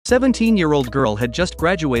17-year-old girl had just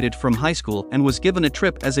graduated from high school and was given a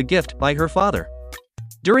trip as a gift by her father.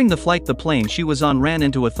 During the flight, the plane she was on ran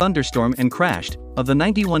into a thunderstorm and crashed. Of the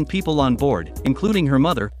 91 people on board, including her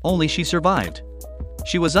mother, only she survived.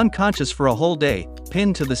 She was unconscious for a whole day,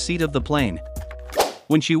 pinned to the seat of the plane.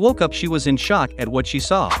 When she woke up, she was in shock at what she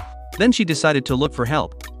saw. Then she decided to look for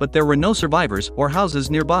help, but there were no survivors or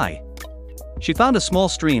houses nearby. She found a small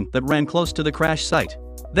stream that ran close to the crash site.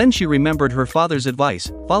 Then she remembered her father's advice: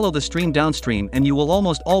 follow the stream downstream and you will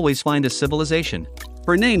almost always find a civilization.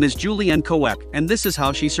 Her name is Juliane Koepcke, and this is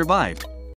how she survived.